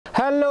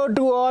Hello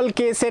to all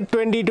KCET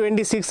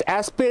 2026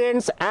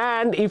 aspirants,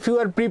 and if you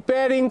are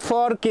preparing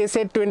for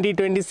KCET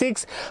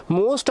 2026,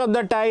 most of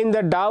the time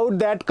the doubt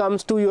that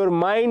comes to your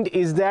mind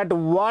is that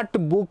what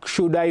book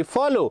should I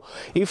follow?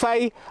 If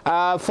I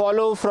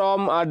follow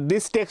from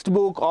this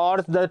textbook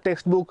or the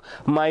textbook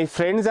my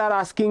friends are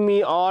asking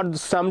me, or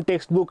some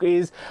textbook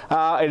is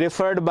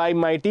referred by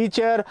my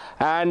teacher,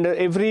 and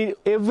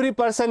every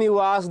person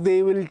you ask,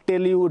 they will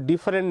tell you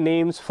different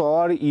names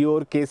for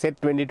your KCET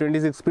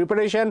 2026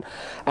 preparation.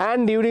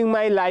 And during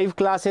my live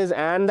classes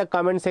and the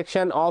comment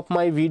section of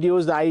my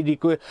videos,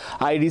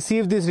 I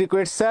receive this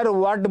request, sir,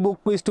 what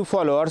book is to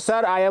follow, or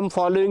sir, I am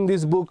following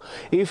this book,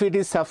 if it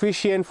is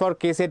sufficient for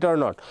KCET or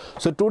not.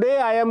 So today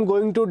I am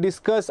going to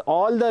discuss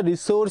all the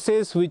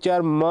resources which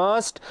are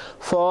must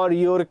for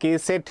your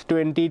KCET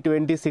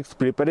 2026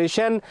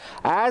 preparation,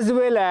 as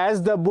well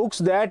as the books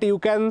that you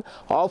can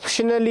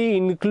optionally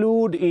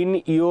include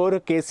in your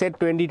KCET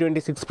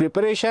 2026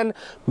 preparation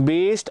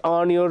based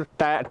on your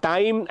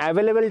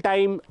available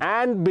time,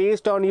 and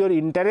based on your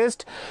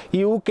interest.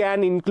 You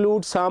can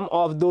include some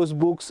of those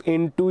books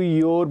into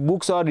your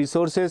books or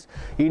resources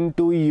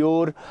into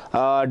your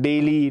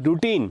daily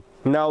routine.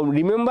 Now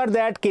remember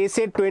that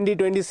KCET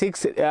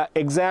 2026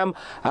 exam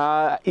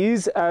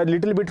is a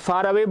little bit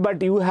far away,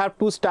 but you have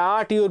to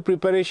start your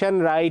preparation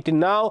right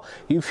now.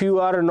 If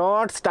you are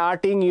not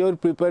starting your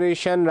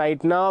preparation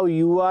right now,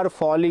 you are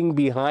falling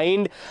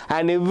behind,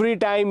 and every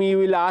time you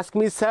will ask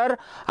me, sir,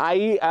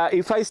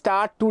 if I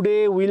start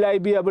today, will I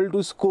be able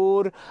to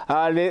score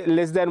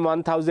less than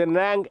 1000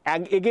 rank?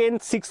 And again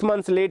 6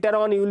 months later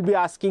on, you will be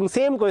asking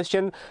same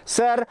question,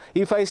 sir,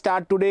 if I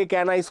start today,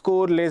 can I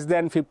score less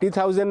than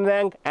 50,000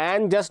 rank?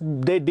 And just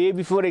the day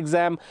before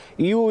exam,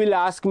 you will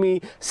ask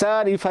me,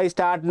 sir, if I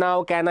start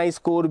now, can I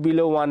score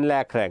below 1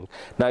 lakh rank?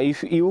 Now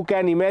if you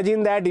can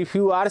imagine that, if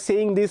you are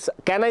saying this,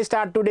 can I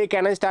start today,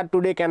 can I start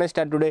today, can I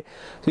start today,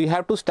 so you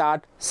have to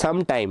start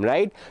sometime,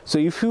 right? So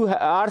if you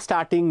are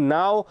starting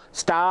now,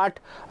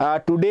 start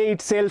today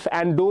itself,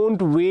 and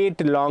don't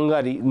wait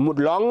longer.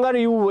 Longer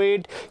you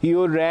wait,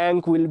 your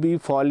rank will be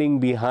falling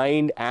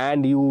behind,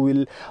 and you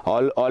will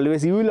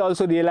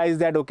also realize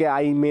that, okay,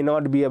 I may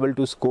not be able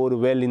to score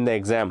well in the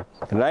exam,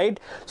 right?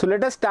 So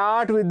let us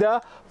start with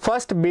the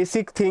first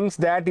basic things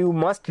that you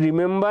must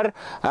remember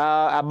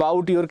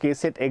about your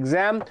KCET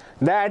exam,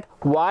 that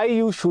why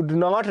you should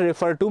not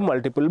refer to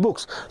multiple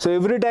books. So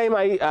every time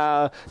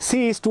I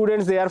see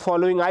students, they are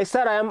following, I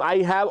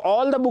have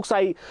all the books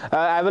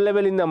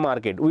available in the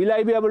market, will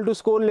I be able to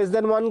score less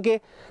than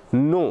 1K?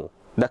 No.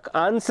 The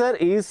answer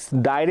is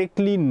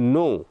directly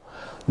no.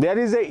 There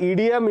is a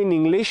idiom in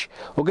English,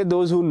 okay,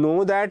 those who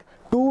know that,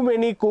 too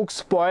many cooks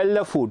spoil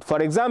the food.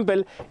 For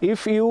example,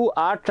 if you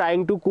are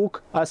trying to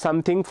cook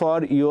something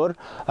for your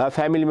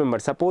family member,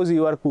 suppose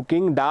you are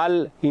cooking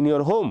dal in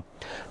your home.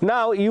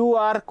 Now you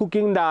are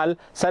cooking dal,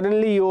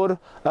 suddenly your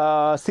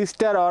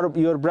sister or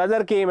your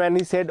brother came and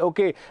he said,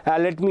 okay,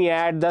 let me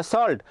add the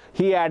salt.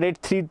 He added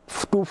 3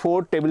 to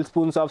 4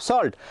 tablespoons of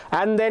salt,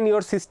 and then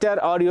your sister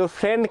or your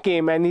friend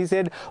came and he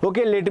said,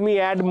 okay, let me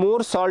add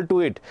more salt to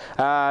it.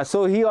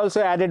 So he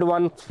also added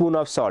 1 spoon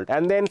of salt,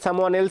 and then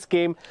someone else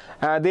came,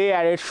 they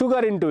added sugar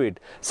into it.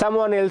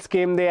 Someone else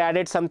came, they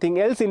added something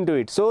else into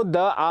it. So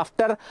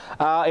after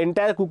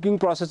entire cooking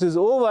process is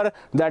over,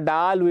 the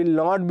dal will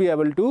not be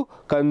able to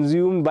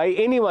consumed by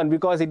anyone,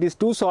 because it is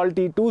too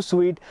salty, too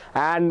sweet,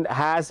 and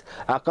has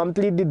a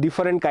completely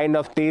different kind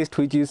of taste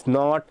which is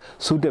not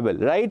suitable,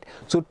 right?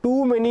 So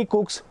too many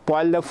cooks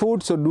spoil the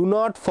food. So do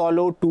not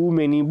follow too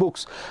many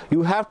books.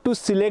 You have to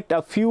select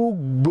a few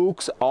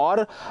books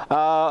or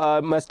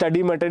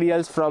study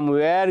materials from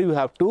where you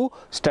have to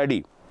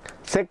study.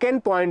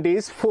 Second point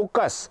is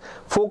focus.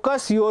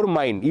 Focus your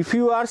mind. If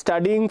you are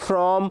studying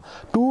from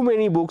too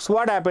many books,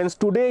 what happens?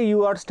 Today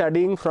you are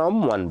studying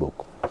from one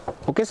book.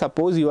 Okay,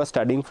 suppose you are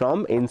studying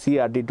from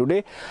NCERT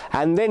today,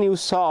 and then you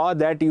saw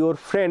that your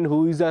friend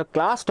who is a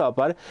class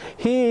topper,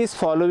 he is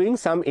following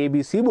some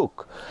ABC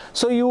book.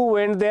 So you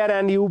went there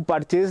and you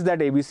purchased that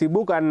ABC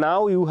book, and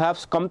now you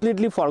have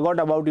completely forgot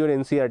about your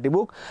NCERT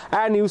book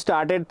and you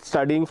started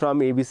studying from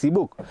ABC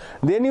book.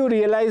 Then you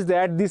realize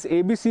that this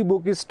ABC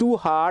book is too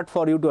hard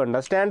for you to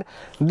understand.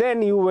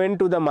 Then you went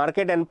to the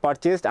market and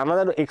purchased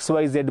another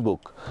XYZ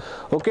book.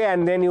 Okay,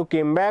 and then you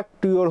came back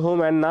to your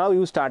home and now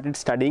you started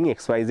studying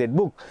XYZ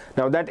book.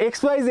 Now that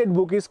XYZ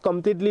book is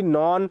completely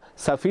not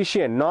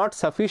sufficient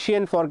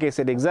for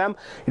KCET exam.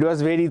 It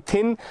was very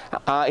thin.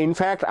 In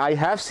fact, I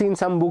have seen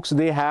some books,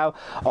 they have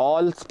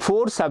all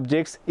 4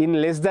 subjects in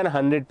less than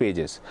 100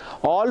 pages.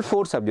 All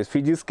 4 subjects,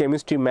 physics,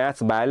 chemistry,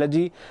 maths,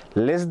 biology,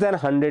 less than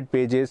 100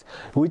 pages,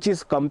 which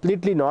is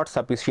completely not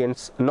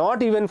sufficient,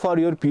 not even for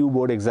your PU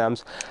board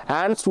exams.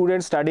 And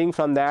students studying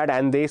from that,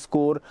 and they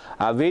score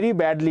very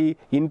badly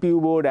in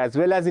PU board as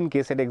well as in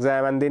KCET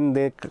exam, and then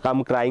they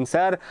come crying,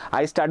 sir,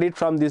 I studied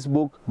from this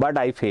book but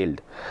I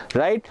failed,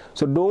 right?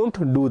 So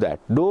don't do that.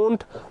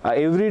 Don't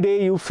every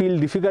day you feel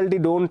difficulty,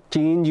 don't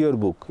change your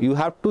book. You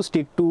have to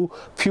stick to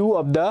few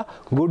of the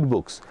good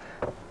books.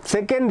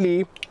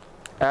 Secondly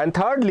and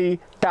thirdly,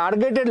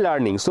 targeted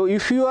learning. So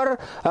if you are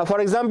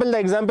for example, the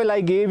example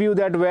I gave you,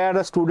 that where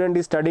a student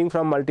is studying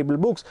from multiple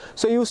books,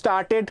 so you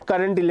started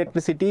current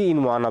electricity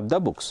in one of the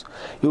books,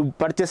 you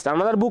purchased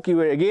another book, you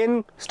were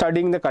again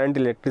studying the current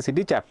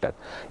electricity chapter,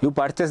 you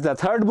purchased the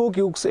third book,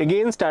 you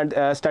again start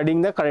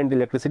studying the current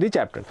electricity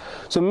chapter.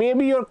 So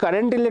maybe your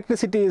current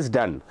electricity is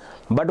done,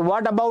 but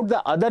what about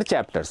the other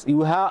chapters?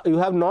 You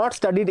have not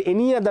studied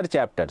any other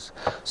chapters.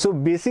 So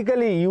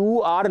basically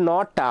you are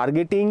not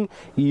targeting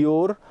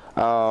your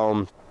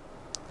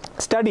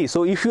study.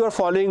 So if you are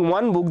following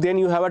one book, then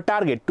you have a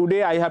target.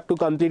 Today I have to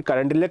complete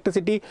current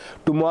electricity,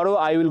 tomorrow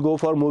I will go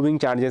for moving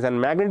charges and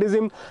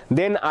magnetism,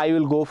 then I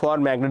will go for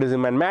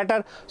magnetism and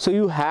matter. So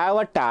you have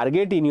a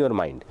target in your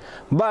mind.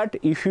 But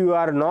if you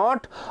are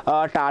not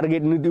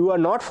you are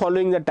not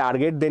following the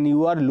target, then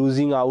you are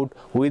losing out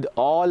with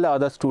all the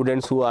other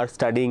students who are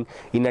studying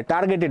in a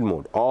targeted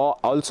mode or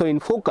also in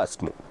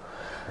focused mode.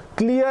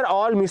 Clear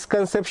all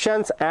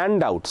misconceptions and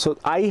doubts. So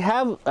I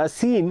have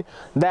seen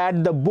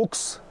that the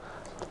books,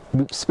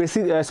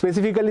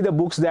 specifically the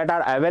books that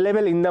are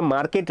available in the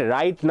market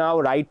right now,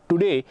 right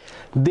today,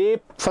 they,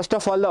 first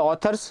of all, the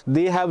authors,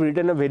 they have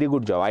written a very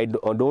good job. I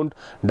don't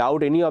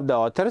doubt any of the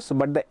authors,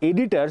 but the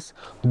editors,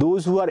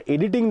 those who are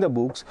editing the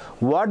books,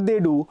 what they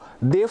do,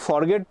 they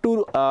forget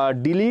to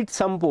delete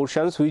some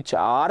portions which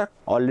are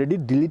already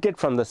deleted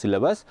from the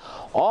syllabus,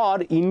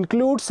 or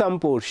include some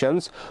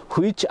portions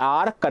which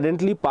are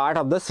currently part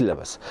of the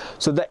syllabus.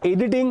 So the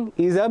editing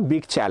is a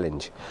big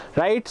challenge,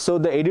 right? So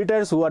the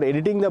editors who are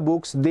editing the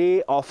books,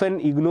 they often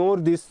ignore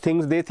these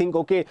things. They think,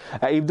 okay,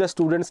 if the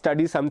student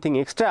studies something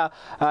extra,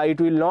 it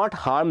will not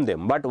harm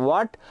them. But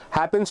what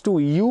happens to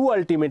you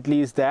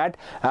ultimately is that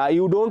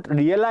you don't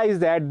realize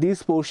that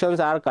these portions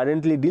are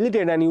currently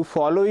deleted, and you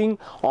following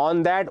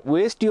on that,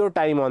 waste your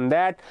time on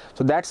that.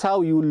 So that's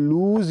how you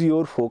lose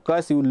your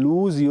focus, you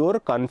lose your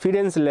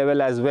confidence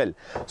level as well.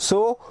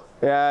 So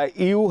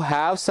you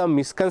have some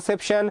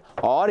misconception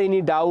or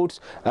any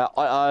doubts,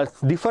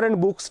 different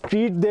books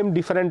treat them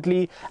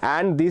differently,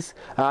 and these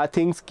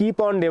things keep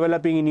on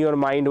developing in your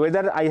mind,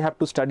 whether I have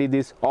to study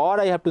this or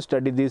I have to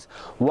study this,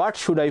 what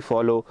should I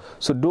follow?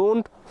 So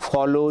don't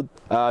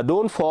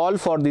fall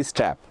for this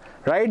trap,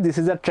 right? This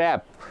is a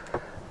trap.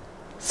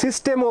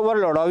 System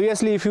overload.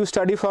 Obviously, if you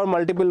study for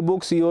multiple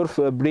books, your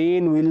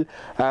brain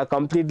will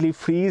completely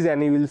freeze,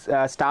 and you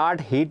will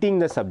start hating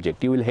the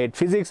subject. You will hate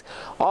physics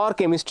or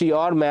chemistry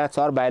or maths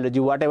or biology,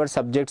 whatever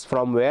subjects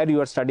from where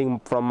you are studying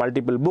from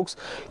multiple books.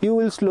 You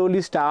will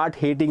slowly start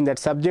hating that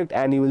subject,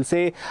 and you will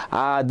say,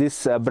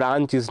 this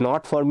branch is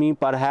not for me.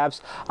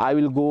 Perhaps I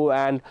will go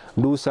and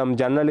do some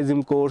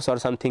journalism course or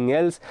something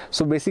else.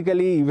 So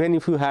basically, even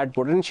if you had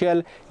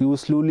potential, you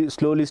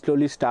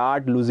slowly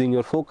start losing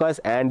your focus,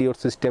 and your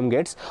system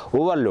gets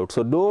overload.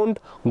 So don't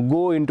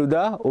go into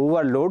the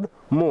overload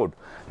mode.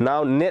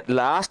 Now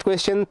last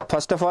question,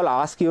 first of all,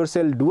 ask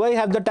yourself, do I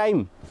have the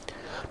time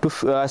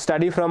to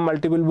study from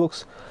multiple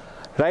books?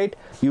 Right?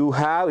 You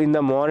have, in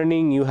the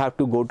morning you have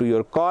to go to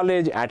your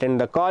college,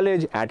 attend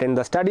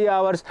the study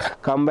hours,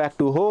 come back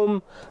to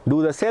home,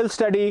 do the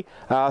self-study,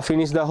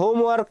 finish the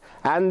homework,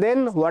 and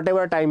then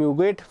whatever time you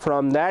get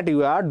from that,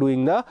 you are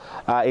doing the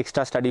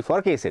extra study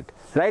for KCET.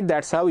 Right?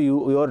 That's how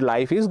your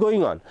life is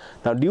going on.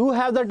 Now, do you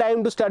have the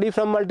time to study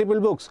from multiple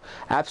books?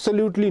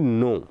 Absolutely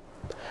no.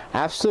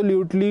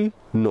 Absolutely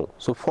no.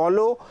 So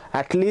follow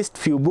at least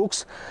few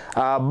books,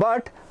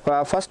 but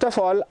first of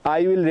all,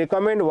 I will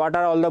recommend, what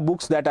are all the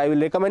books that I will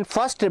recommend?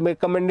 First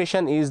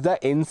recommendation is the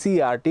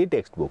NCERT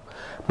textbook.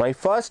 My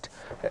first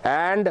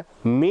and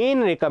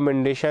main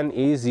recommendation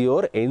is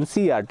your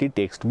NCERT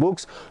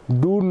textbooks.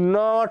 Do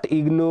not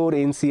ignore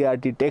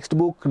NCERT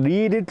textbook.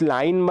 Read it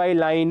line by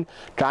line.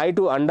 Try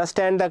to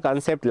understand the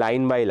concept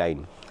line by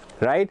line.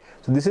 Right?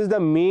 So this is the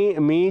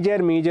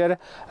major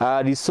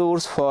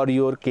resource for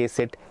your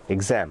KCET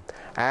exam.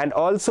 And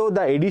also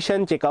the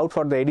edition, check out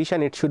for the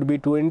edition. It should be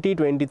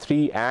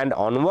 2023 and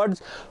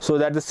onwards, so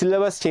that the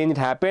syllabus change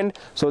happened,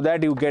 so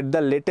that you get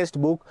the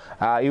latest book.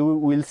 You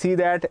will see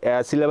that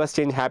syllabus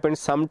change happened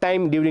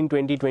sometime during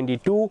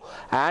 2022,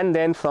 and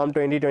then from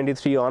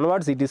 2023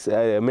 onwards it is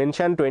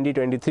mentioned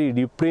 2023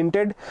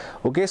 reprinted.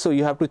 Okay, so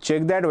you have to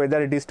check that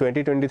whether it is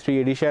 2023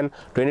 edition,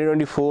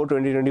 2024,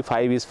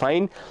 2025 is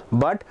fine,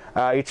 but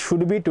it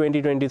should be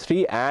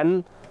 2023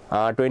 and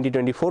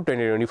 2024,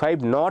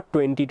 2025, not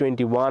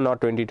 2021 or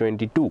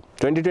 2022.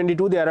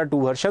 2022, there are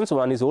two versions,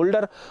 one is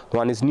older,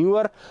 one is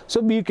newer,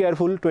 so be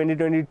careful.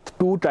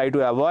 2022 try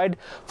to avoid.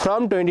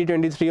 From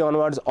 2023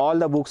 onwards, all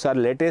the books are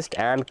latest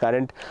and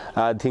current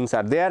things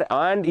are there.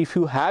 And if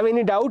you have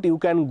any doubt, you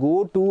can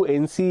go to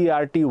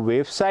NCERT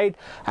website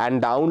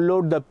and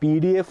download the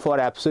PDF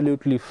for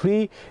absolutely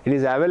free. It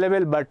is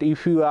available, but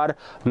if you are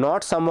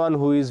not someone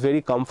who is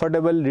very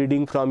comfortable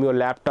reading from your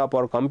laptop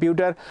or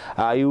computer,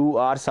 you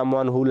are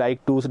someone who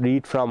like to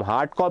read from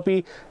hard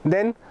copy,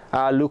 then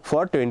look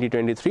for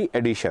 2023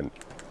 edition.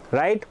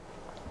 Right?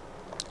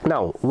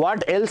 Now,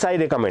 what else I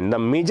recommend? The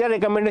major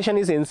recommendation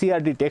is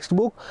NCERT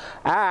textbook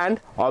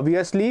and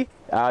obviously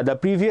the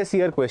previous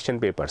year question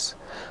papers.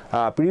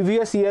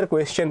 Previous year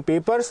question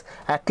papers,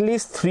 at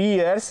least 3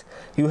 years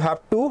you have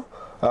to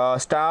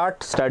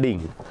start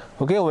studying.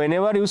 Okay,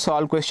 whenever you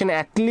solve question,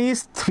 at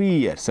least 3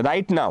 years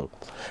right now.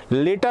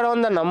 Later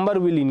on the number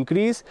will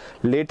increase,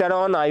 later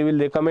on I will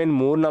recommend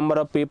more number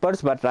of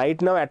papers, but right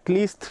now at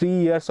least 3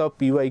 years of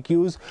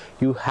PYQs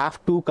you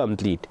have to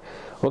complete.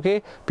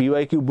 Okay,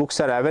 PYQ books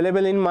are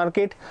available in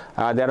market.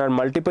 There are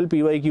multiple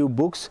PYQ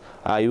books.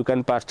 You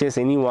can purchase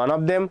any one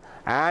of them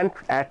and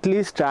at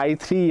least try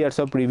 3 years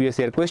of previous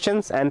year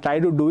questions and try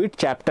to do it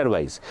chapter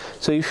wise.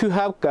 So if you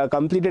have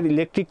completed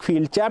electric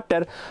field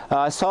chapter,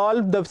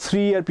 solve the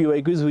 3-year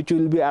PYQs, which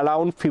will be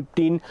around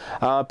 15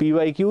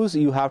 PYQs.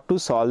 You have to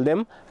solve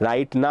them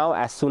right now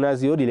as soon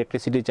as your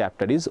electricity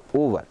chapter is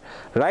over,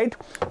 right?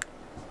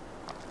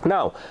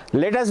 Now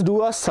let us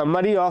do a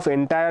summary of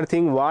entire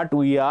thing what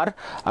we are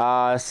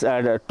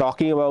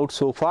talking about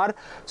so far.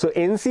 So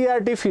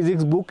NCERT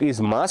physics book is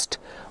must.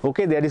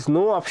 Okay, there is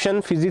no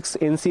option. Physics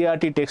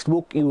NCERT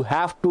textbook, you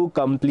have to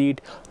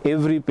complete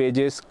every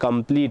pages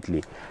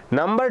completely.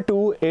 Number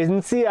 2,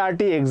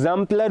 NCERT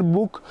exemplar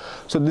book.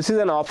 So this is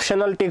an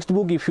optional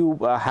textbook. If you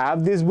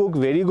have this book,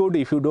 very good.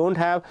 If you don't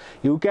have,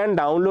 you can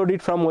download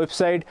it from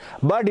website,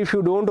 but if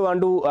you don't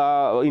want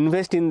to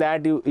invest in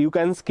that, you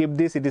can skip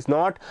this. It is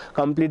not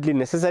completely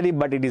necessary,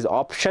 but it is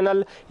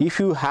optional. If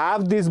you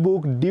have this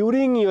book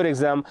during your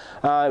exam,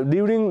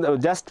 during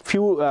just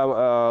few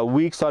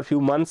weeks or few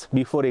months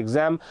before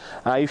exam,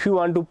 if you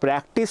want to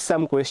practice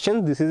some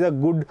questions, this is a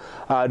good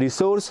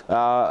resource.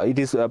 It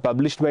is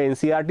published by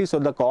NCERT, so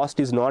the cost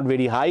is not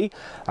very high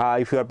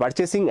if you are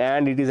purchasing,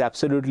 and it is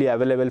absolutely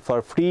available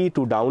for free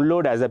to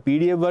download as a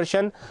PDF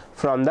version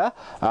from the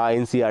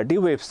NCERT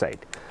website.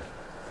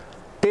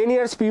 10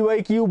 years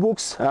PYQ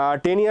books,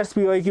 10 years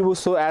PYQ books.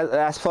 So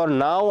as for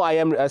now I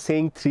am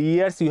saying 3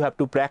 years you have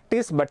to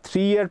practice, but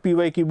 3-year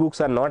PYQ books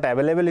are not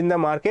available in the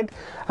market.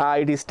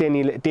 It is 10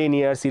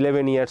 years,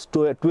 11 years,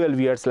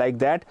 12 years, like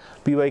that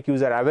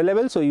PYQs are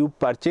available. So you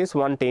purchase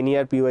one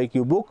 10-year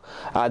PYQ book.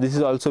 This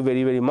is also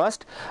very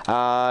must.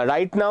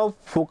 Right now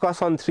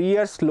focus on 3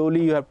 years.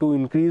 Slowly you have to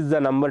increase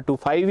the number to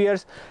 5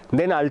 years,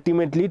 then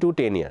ultimately to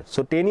 10 years.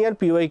 So 10-year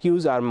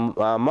PYQs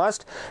are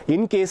must.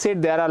 In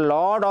KCET there are a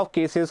lot of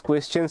cases,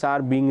 questions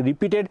are being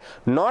repeated,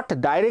 not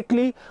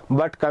directly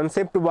but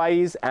concept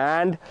wise,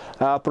 and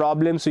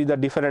problems with the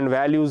different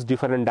values,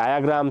 different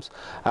diagrams,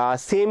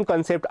 same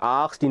concept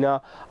asked in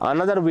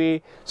another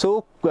way.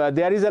 So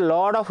there is a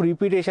lot of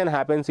repetition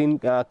happens in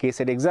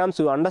KCET exams.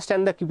 So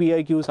understand the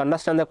PYQs,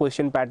 understand the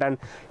question pattern,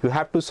 you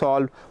have to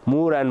solve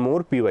more and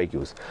more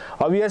PYQs.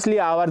 Obviously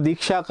our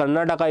Diksha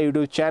Karnataka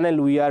YouTube channel,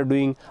 we are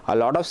doing a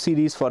lot of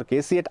series for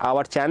KCET.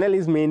 Our channel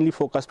is mainly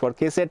focused for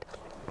KCET.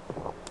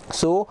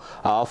 So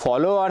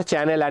follow our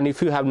channel, and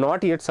if you have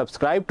not yet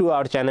subscribed to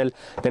our channel,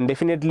 then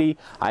definitely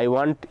I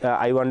want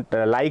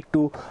like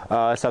to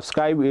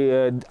subscribe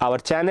our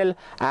channel,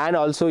 and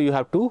also you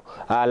have to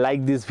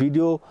like this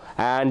video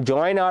and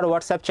join our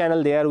WhatsApp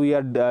channel. There we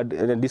are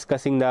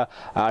discussing the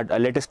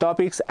latest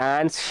topics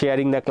and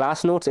sharing the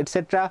class notes,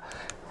 etc.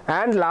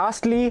 And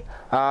lastly,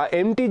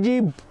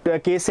 MTG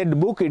KCET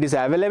book, it is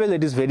available.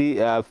 It is very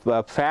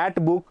fat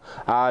book,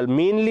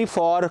 mainly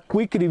for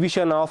quick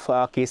revision of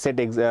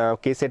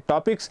KCET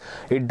topics.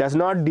 It does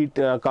not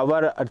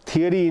cover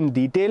theory in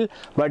detail,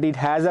 but it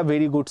has a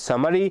very good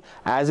summary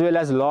as well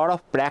as a lot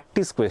of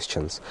practice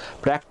questions.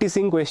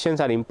 Practicing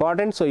questions are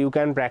important, so you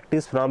can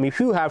practice from, if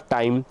you have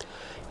time,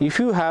 if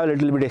you have a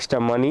little bit extra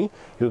money,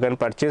 you can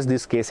purchase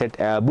this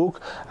KCET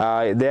book.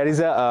 There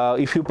is a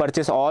if you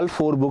purchase all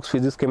 4 books,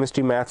 physics,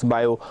 chemistry, maths,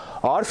 bio,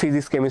 or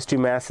physics, chemistry,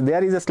 maths,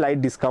 there is a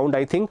slight discount,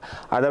 I think.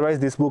 Otherwise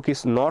this book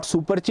is not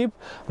super cheap,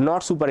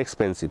 not super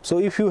expensive. So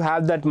if you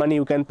have that money,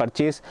 you can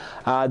purchase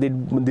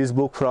this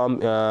book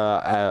from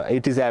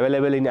it is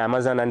available in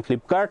Amazon and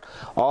Flipkart,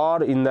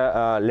 or in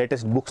the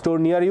latest bookstore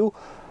near you.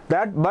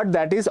 But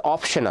that is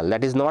optional.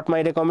 That is not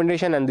my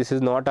recommendation, and this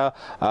is not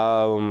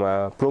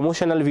a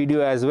promotional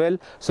video as well.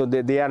 So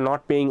they are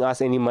not paying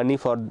us any money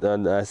for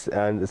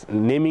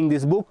naming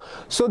this book.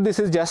 So this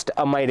is just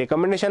my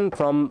recommendation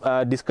from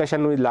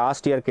discussion with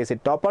last year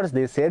KCET toppers.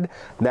 They said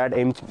that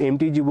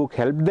MTG book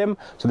helped them,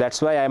 so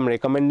that's why I am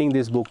recommending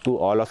this book to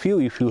all of you.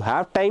 If you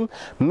have time,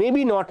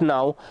 maybe not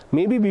now,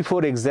 maybe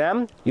before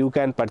exam, you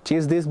can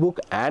purchase this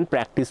book and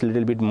practice a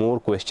little bit more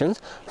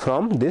questions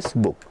from this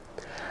book.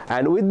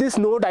 And with this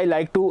note, I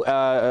like to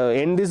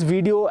end this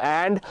video.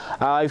 And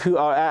if you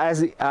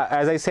as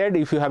I said,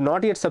 if you have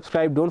not yet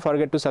subscribed, don't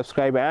forget to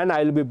subscribe, and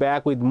I will be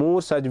back with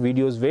more such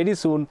videos very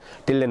soon.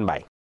 Till then,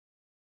 bye.